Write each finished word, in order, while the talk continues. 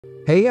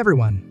Hey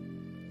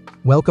everyone!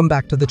 Welcome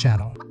back to the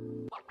channel.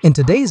 In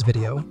today's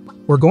video,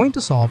 we're going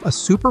to solve a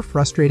super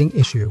frustrating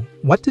issue: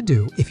 what to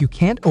do if you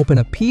can't open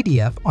a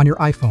PDF on your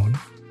iPhone.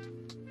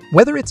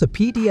 Whether it's a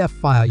PDF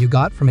file you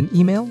got from an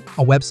email,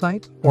 a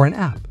website, or an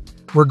app,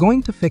 we're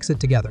going to fix it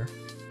together.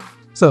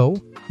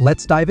 So,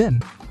 let's dive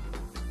in.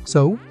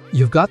 So,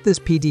 you've got this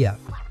PDF,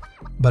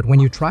 but when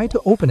you try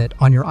to open it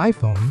on your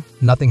iPhone,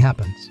 nothing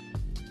happens.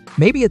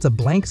 Maybe it's a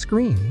blank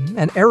screen,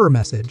 an error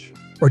message,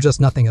 or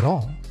just nothing at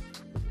all.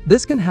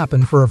 This can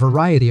happen for a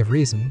variety of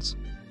reasons,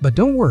 but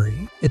don't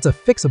worry, it's a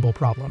fixable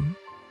problem.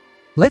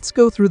 Let's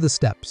go through the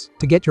steps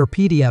to get your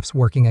PDFs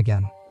working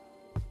again.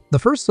 The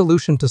first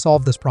solution to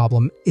solve this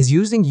problem is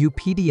using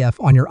UPDF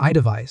on your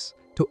iDevice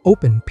to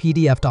open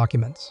PDF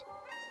documents.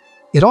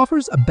 It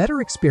offers a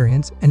better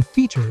experience and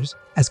features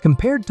as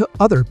compared to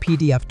other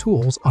PDF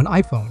tools on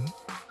iPhone,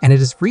 and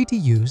it is free to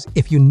use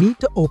if you need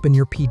to open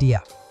your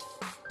PDF.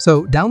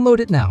 So download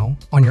it now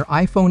on your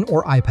iPhone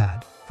or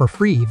iPad for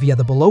free via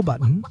the below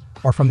button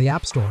or from the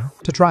App Store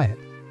to try it.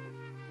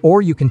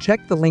 Or you can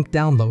check the link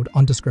download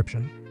on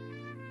description.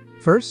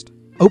 First,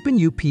 open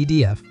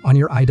UPDF on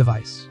your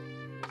iDevice.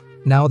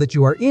 Now that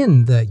you are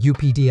in the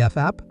UPDF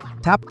app,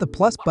 tap the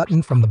plus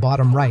button from the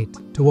bottom right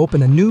to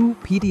open a new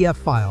PDF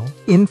file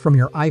in from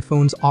your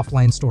iPhone's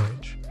offline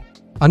storage.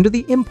 Under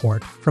the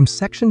Import from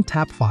section,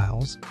 tap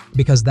Files,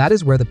 because that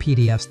is where the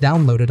PDFs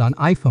downloaded on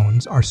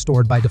iPhones are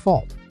stored by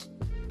default.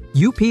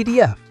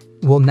 UPDF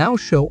will now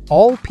show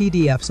all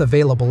PDFs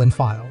available in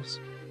Files,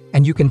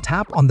 and you can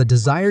tap on the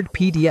desired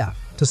PDF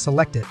to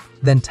select it,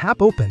 then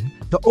tap Open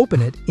to open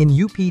it in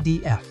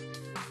UPDF.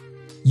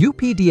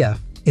 UPDF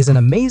is an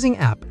amazing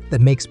app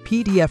that makes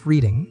PDF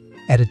reading,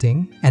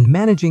 editing, and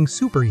managing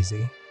super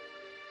easy.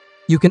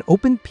 You can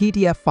open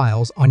PDF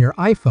files on your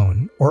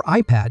iPhone or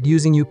iPad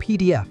using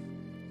UPDF.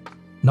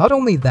 Not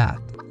only that,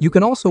 you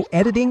can also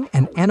editing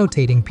and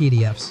annotating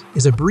PDFs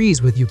is a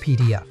breeze with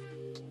UPDF.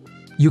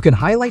 You can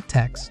highlight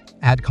text,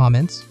 add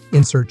comments,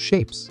 insert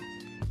shapes,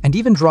 and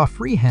even draw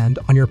freehand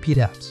on your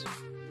PDFs.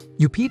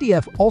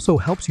 UPDF also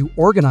helps you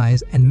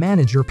organize and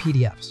manage your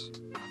PDFs.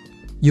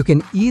 You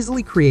can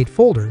easily create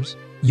folders,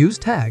 use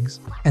tags,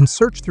 and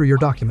search through your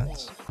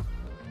documents.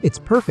 It's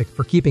perfect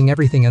for keeping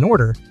everything in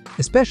order,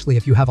 especially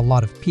if you have a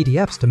lot of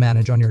PDFs to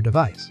manage on your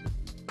device.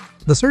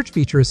 The search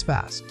feature is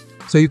fast,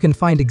 so you can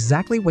find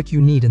exactly what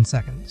you need in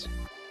seconds.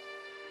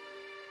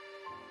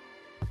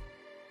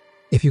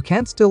 If you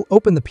can't still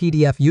open the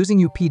PDF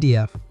using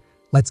UPDF,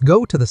 let's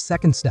go to the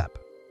second step.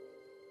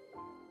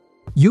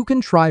 You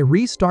can try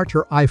restart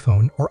your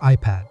iPhone or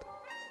iPad.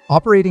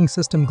 Operating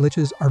system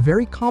glitches are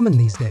very common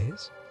these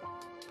days.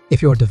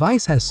 If your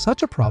device has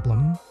such a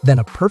problem, then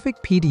a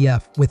perfect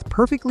PDF with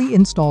perfectly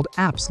installed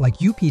apps like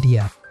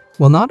UPDF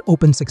will not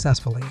open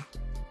successfully.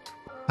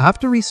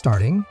 After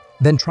restarting,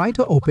 then try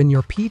to open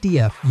your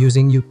PDF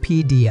using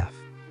UPDF.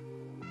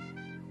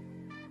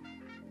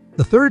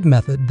 The third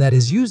method that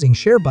is using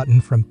Share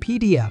button from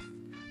PDF,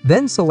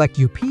 then select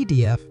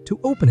UPDF to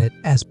open it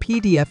as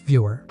PDF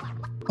Viewer.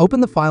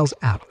 Open the Files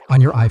app on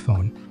your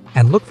iPhone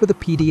and look for the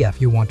PDF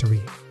you want to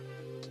read.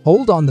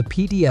 Hold on the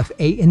PDF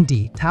A and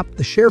D, tap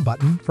the Share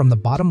button from the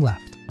bottom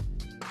left.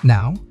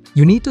 Now,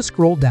 you need to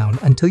scroll down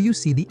until you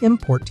see the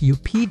Import to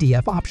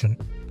UPDF option.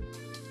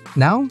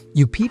 Now,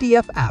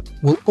 UPDF app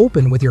will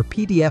open with your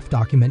PDF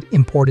document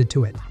imported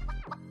to it.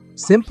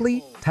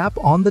 Simply tap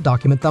on the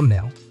document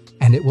thumbnail,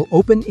 and it will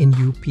open in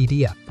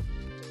UPDF.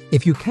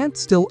 If you can't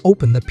still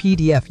open the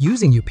PDF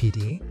using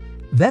UPD,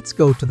 let's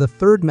go to the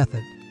third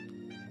method.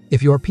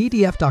 If your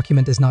PDF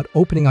document is not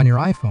opening on your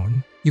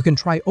iPhone, you can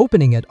try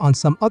opening it on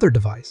some other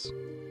device.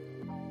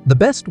 The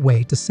best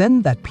way to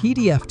send that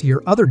PDF to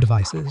your other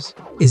devices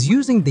is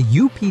using the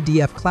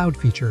UPDF Cloud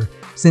feature,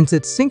 since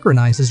it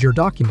synchronizes your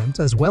documents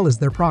as well as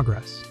their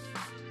progress.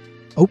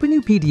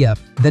 Open UPDF,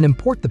 then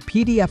import the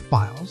PDF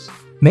files.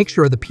 Make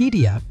sure the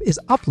PDF is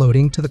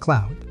uploading to the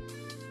cloud.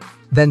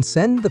 Then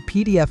send the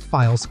PDF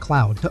files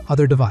cloud to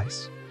other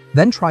device.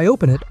 Then try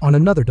open it on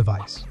another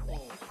device.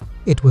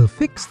 It will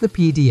fix the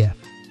PDF.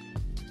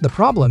 The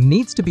problem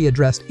needs to be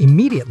addressed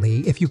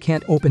immediately if you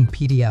can't open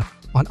PDF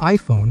on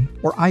iPhone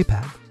or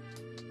iPad.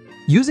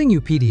 Using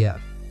UPDF,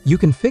 you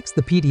can fix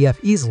the PDF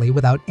easily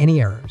without any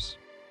errors.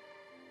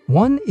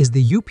 One is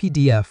the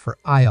UPDF for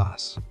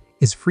iOS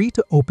is free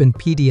to open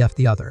PDF.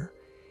 The other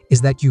is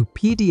that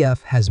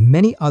UPDF has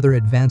many other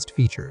advanced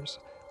features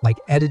like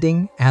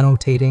editing,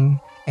 annotating,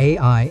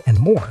 AI, and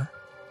more.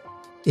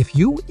 If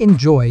you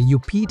enjoy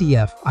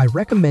UPDF, I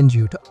recommend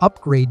you to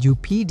upgrade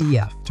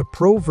UPDF to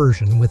Pro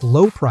version with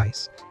low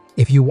price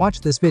if you watch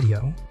this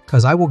video,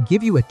 because I will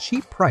give you a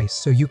cheap price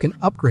so you can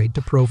upgrade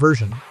to Pro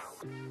version.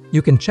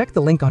 You can check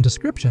the link on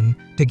description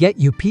to get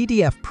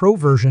UPDF Pro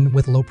version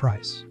with low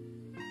price.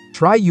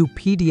 Try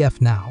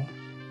UPDF now.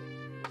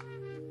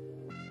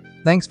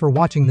 Thanks for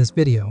watching this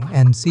video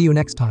and see you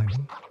next time.